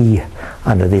E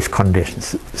under these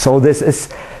conditions. So this is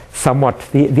somewhat,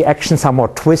 the action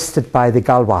somewhat twisted by the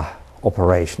Galois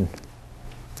operation.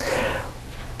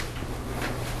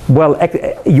 Well,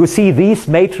 you see these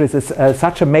matrices,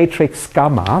 such a matrix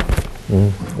gamma,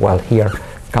 well here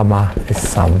gamma is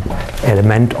some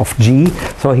element of G,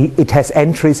 so it has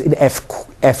entries in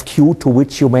FQ to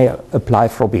which you may apply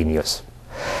Frobenius.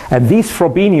 And these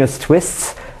Frobenius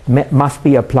twists must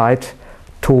be applied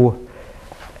to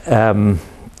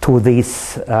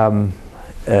these,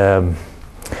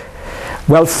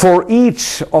 well, for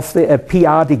each of the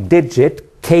periodic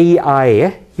digit Ki,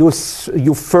 you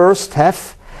first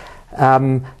have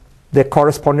the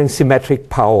corresponding symmetric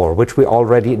power, which we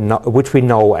already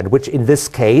know, and which in this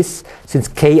case, since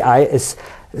Ki is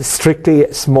strictly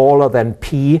smaller than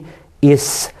P,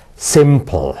 is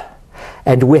simple,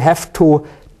 and we have to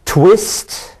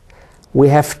twist.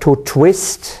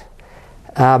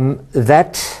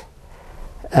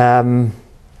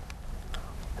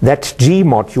 That G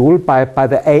module by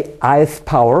the ith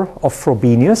power of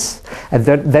Frobenius, and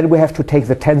then we have to take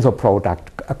the tensor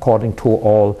product according to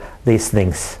all these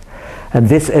things. And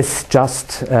this is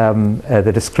just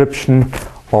the description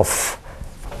of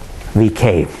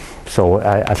Vk. So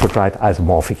I should write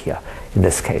isomorphic here in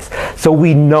this case. So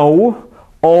we know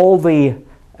all the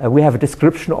we have a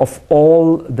description of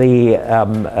all the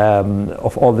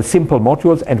simple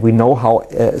modules, and we know how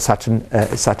such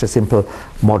a simple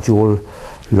module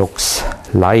looks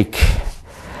like.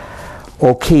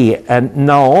 Okay, and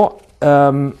now,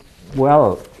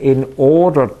 well, in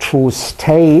order to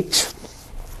state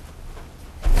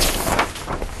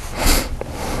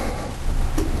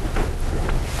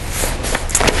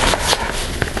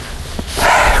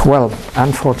well,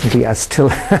 unfortunately, I still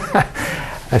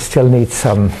need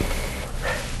some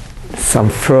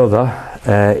further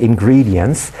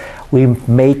ingredients. We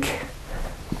make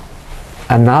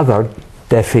another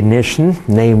definition,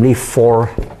 namely for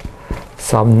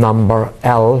some number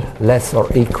L less or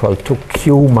equal to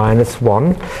Q minus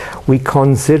 1, we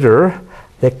consider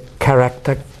the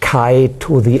character chi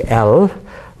to the L,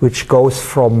 which goes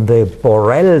from the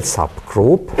Borel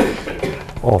subgroup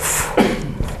of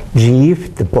G.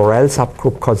 The Borel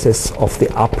subgroup consists of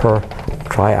the upper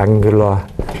triangular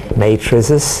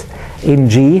matrices in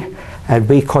G, and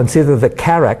we consider the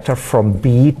character from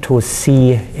B to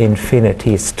C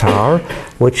infinity star,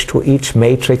 which to each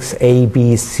matrix A,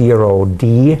 B, 0,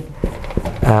 D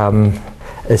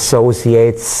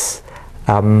associates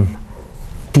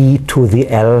D to the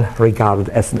L regarded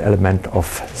as an element of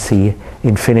C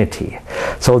infinity.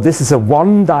 So this is a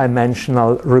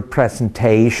one-dimensional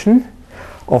representation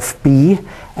of B,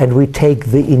 and we take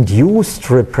the induced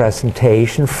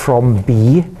representation from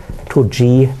B to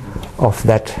G of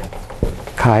that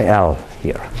chi L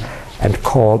here and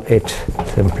call it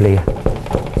simply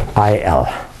IL,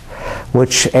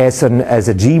 which as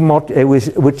a G mod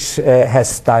which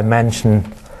has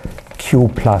dimension Q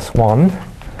plus 1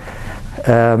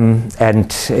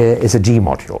 and is a G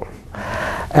module.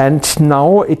 And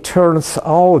now it turns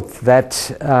out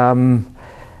that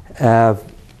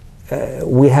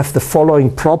we have the following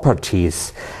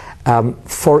properties.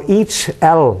 For each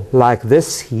L like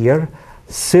this here,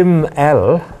 sim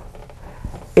L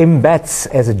embeds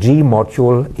as a G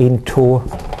module into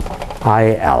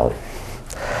IL.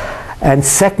 And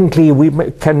secondly, we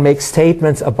can make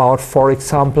statements about, for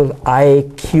example,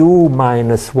 IQ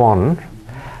minus 1.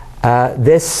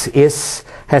 This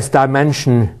has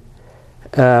dimension.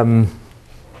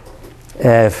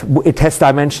 It has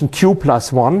dimension q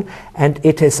plus 1, and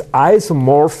it is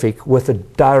isomorphic with a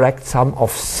direct sum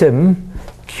of sim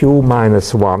q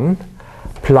minus 1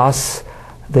 plus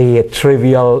the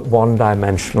trivial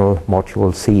one-dimensional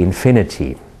module C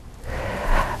infinity.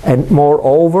 And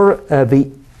moreover,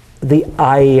 the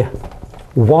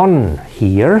I1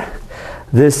 here,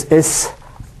 this is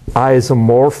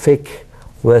isomorphic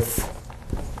with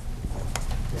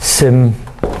sim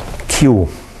q.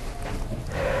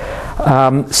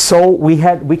 So we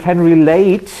can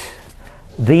relate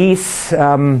these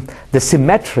the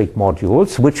symmetric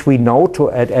modules, which we know to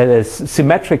at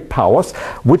symmetric powers,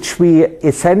 which we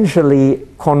essentially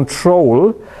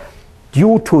control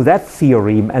due to that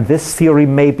theorem, and this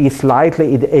theorem may be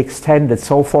slightly extended.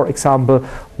 So, for example,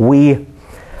 we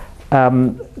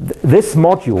this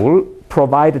module,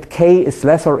 provided k is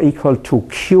less or equal to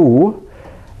q,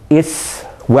 is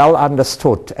well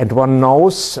understood, and one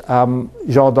knows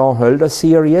Jordan-Hölder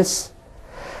series.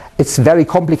 It's very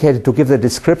complicated to give the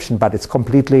description, but it's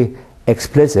completely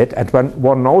explicit, and when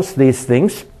one knows these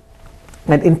things,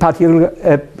 and in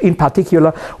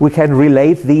particular we can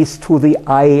relate these to the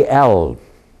IL.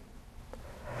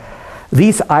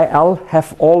 These IL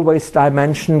have always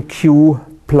dimension q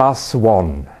plus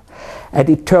 1, and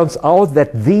it turns out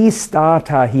that these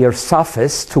data here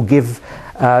suffice to give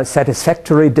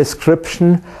satisfactory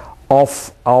description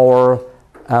of our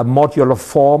modular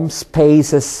form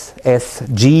spaces as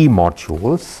G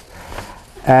modules.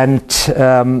 And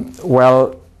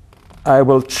well, I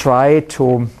will try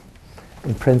to,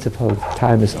 in principle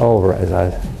time is over as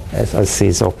I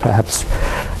see, so perhaps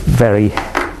very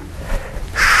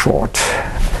short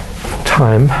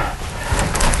time.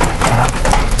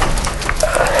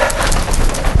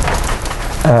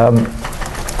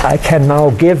 I can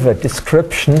now give a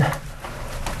description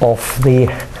of the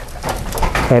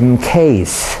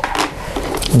MKs.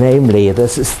 Namely,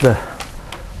 this is the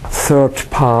third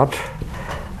part,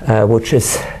 which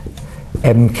is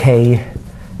MK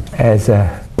as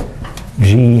a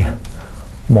G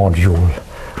module.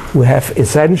 We have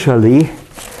essentially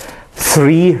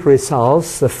three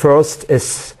results. The first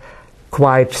is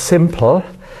quite simple.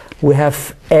 We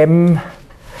have M,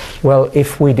 well,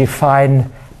 if we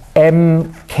define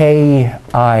MKI,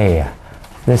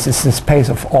 this is the space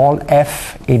of all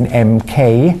F in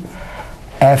MK,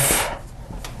 F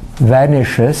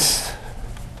vanishes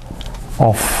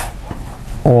of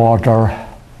order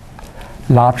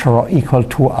larger or equal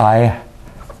to I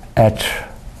at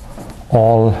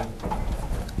all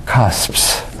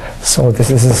cusps. So this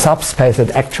is a subspace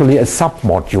and actually a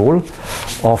submodule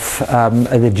of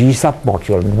the G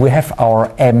submodule. We have our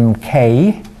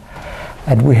MK,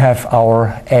 and we have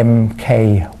our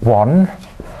MK1,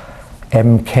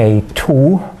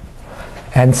 MK2,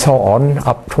 and so on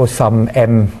up to some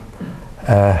ML,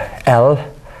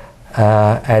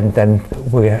 and then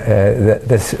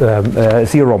this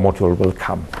zero module will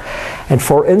come. And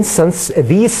for instance,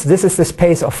 this is the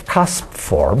space of cusp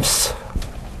forms.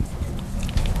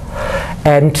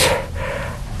 And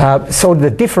so the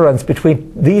difference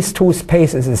between these two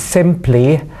spaces is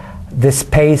simply the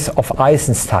space of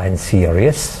Eisenstein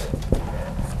series,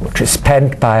 which is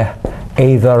spanned by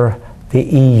either the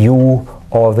EU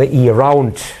or the E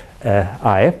around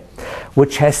I,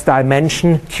 which has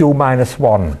dimension q minus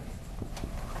 1,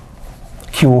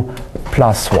 q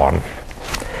plus 1.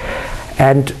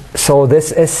 And so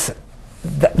this is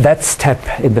that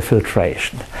step in the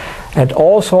filtration. And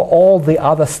also all the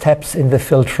other steps in the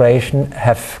filtration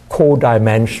have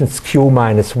co-dimensions q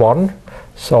minus 1.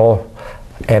 So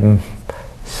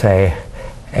say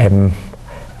MKL,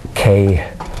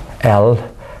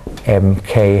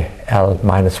 MKL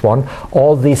minus 1.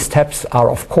 All these steps are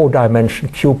of co-dimension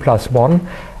q plus 1,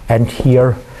 and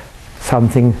here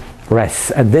something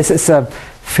rests. And this is a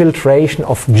filtration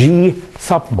of G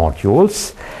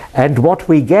submodules. And what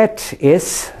we get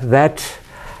is that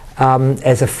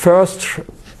as a first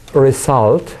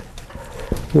result,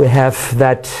 we have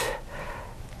that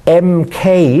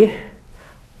MKI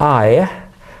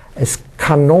is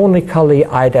canonically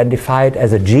identified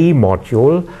as a G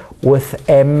module with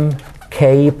MK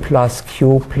k plus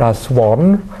q plus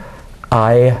 1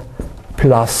 I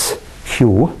plus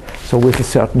q, so with a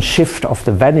certain shift of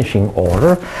the vanishing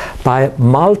order, by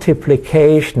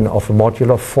multiplication of a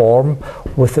modular form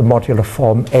with the modular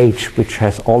form h, which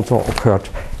has also occurred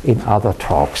in other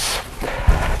talks.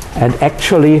 And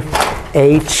actually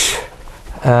h,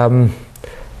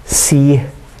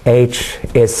 CH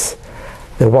is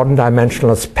the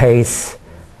one-dimensional space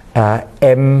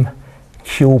m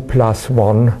q plus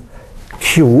 1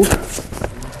 q.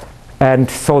 And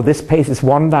so this space is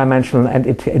one-dimensional, and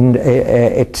it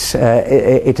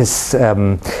is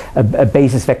a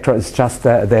basis vector is just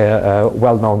the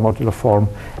well-known modular form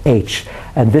H.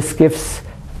 And this gives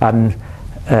an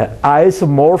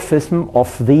isomorphism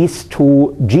of these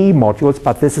two G modules,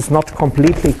 but this is not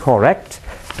completely correct.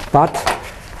 But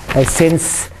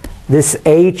since this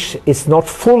H is not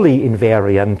fully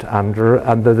invariant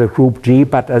under the group G,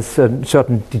 but as a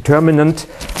certain determinant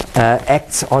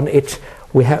acts on it,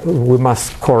 we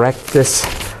must correct this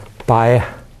by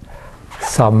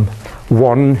some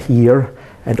 1 here,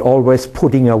 and always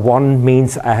putting a 1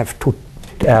 means I have to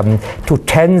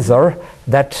tensor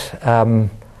that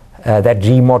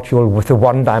G module with the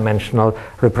one-dimensional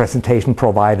representation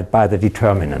provided by the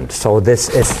determinant. So this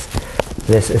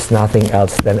is nothing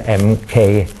else than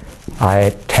mk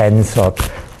I tensored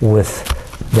with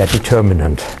the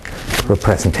determinant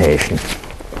representation.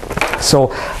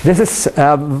 So this is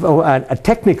a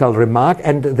technical remark,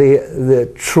 and the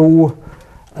true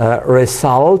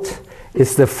result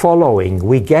is the following.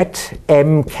 We get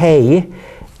mk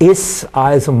is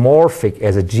isomorphic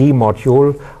as a G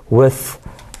module with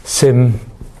sim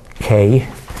k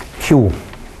q.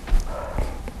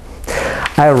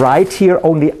 I write here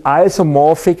only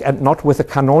isomorphic and not with a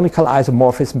canonical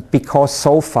isomorphism, because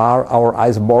so far our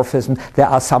isomorphism, there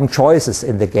are some choices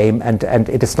in the game, and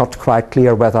it is not quite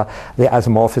clear whether the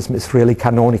isomorphism is really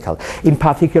canonical. In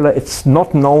particular, it's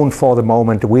not known for the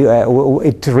moment.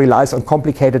 It relies on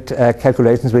complicated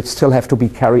calculations which still have to be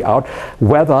carried out,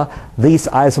 whether these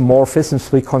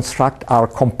isomorphisms we construct are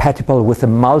compatible with the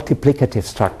multiplicative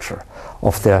structure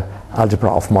of the algebra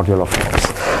of modular forms.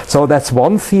 So that's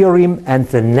one theorem, and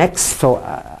the next, so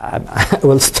I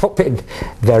will stop in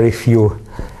very few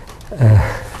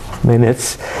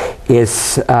minutes,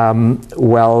 is,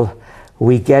 well,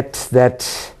 we get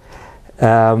that,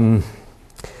 I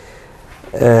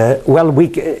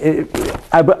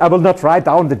will not write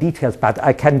down the details, but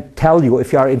I can tell you,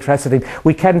 if you are interested in,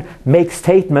 we can make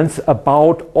statements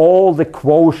about all the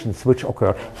quotients which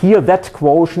occur. Here, that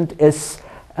quotient is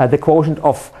the quotient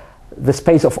of the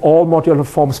space of all modular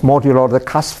forms. Modular the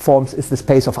cusp forms is the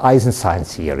space of Eisenstein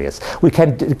series. We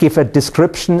can give a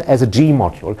description as a G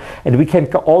module, and we can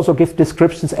also give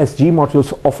descriptions as G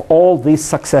modules of all these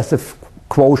successive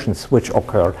quotients which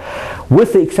occur,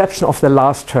 with the exception of the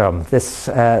last term. This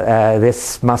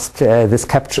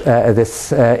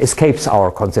escapes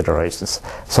our considerations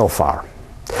so far.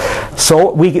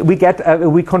 So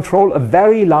we control a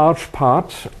very large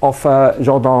part of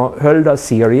Jordan-Hölder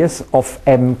series of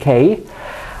MK.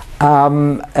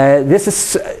 This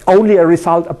is only a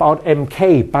result about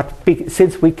MK, but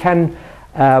since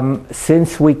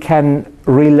we can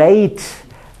relate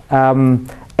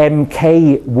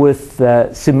MK with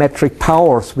symmetric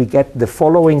powers, we get the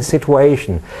following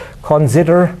situation.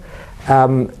 Consider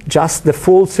just the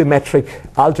full symmetric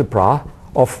algebra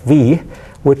of V,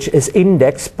 which is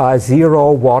indexed by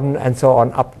 0, 1, and so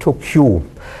on up to Q.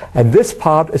 And this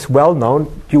part is well known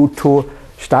due to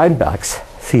Steinberg's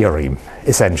theorem,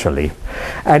 essentially.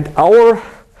 And our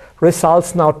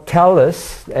results now tell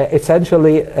us,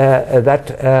 essentially, that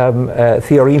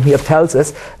theorem here tells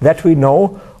us that we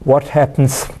know what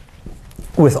happens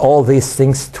with all these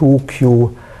things,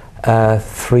 2Q,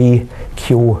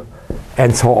 3Q,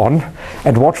 and so on.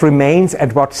 And what remains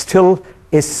and what still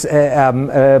is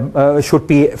should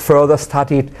be further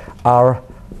studied are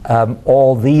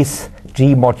all these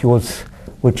G modules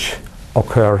which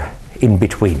occur in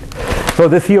between. So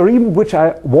the theorem which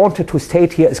I wanted to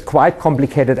state here is quite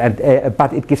complicated, and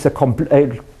but it gives a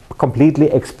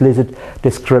completely explicit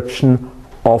description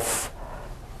of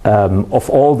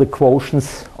all the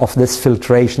quotients of these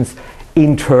filtrations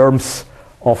in terms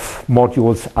of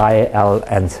modules I, L,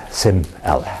 and sim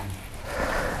L.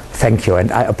 Thank you,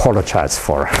 and I apologize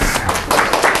for